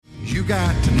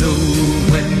got to know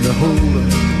when to hold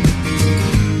up,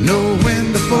 know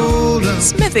when to fold up,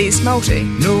 Smithy's multi.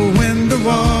 know when to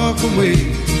walk away,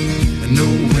 and know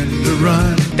when to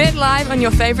run. Bet live on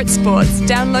your favourite sports.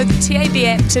 Download the TAB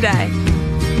app today.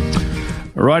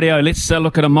 Rightio, let's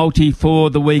look at a multi for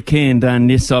the weekend. And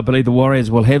yes, I believe the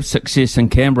Warriors will have success in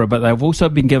Canberra, but they've also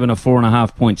been given a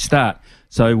 4.5 point start.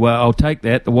 So I'll take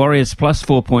that. The Warriors plus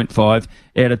 4.5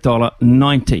 at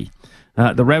 $1.90.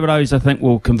 The Rabbitohs, I think,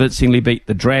 will convincingly beat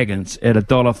the Dragons at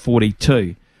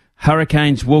 $1.42.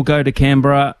 Hurricanes will go to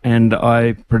Canberra, and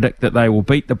I predict that they will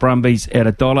beat the Brumbies at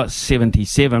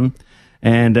 $1.77.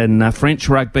 And in French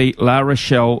rugby, La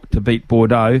Rochelle to beat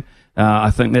Bordeaux.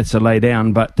 I think that's a lay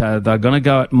down, but they're going to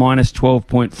go at minus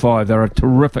 12.5. They're a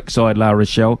terrific side, La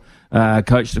Rochelle,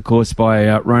 coached, of course,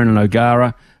 by Ronan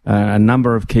O'Gara. A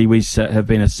number of Kiwis have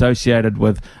been associated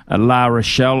with La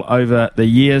Rochelle over the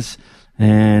years,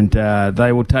 and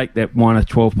they will take that minus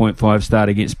 12.5 start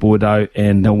against Bordeaux,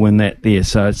 and they'll win that there.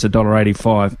 So it's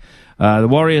 $1.85. The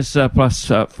Warriors plus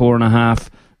 4.5.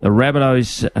 The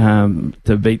Rabbitohs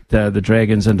to beat the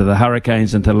Dragons, into the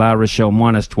Hurricanes, into La Rochelle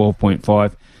minus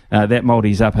 12.5. That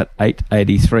multi's up at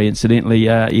 $8.83. Incidentally,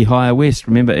 Ihia West.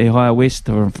 Remember Ihia West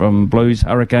from Blues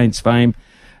Hurricanes fame,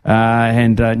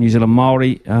 and New Zealand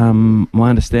Māori. My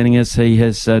understanding is he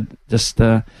has just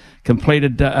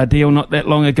completed a deal not that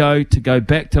long ago to go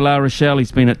back to La Rochelle.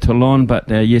 He's been at Toulon, but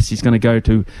yes, he's going to go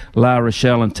to La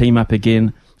Rochelle and team up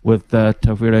again with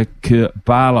Tawera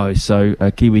Barlow. So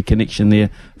a Kiwi connection there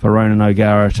for Ronan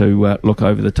O'Gara to look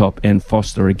over the top and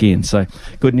foster again. So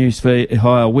good news for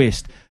Ihia West.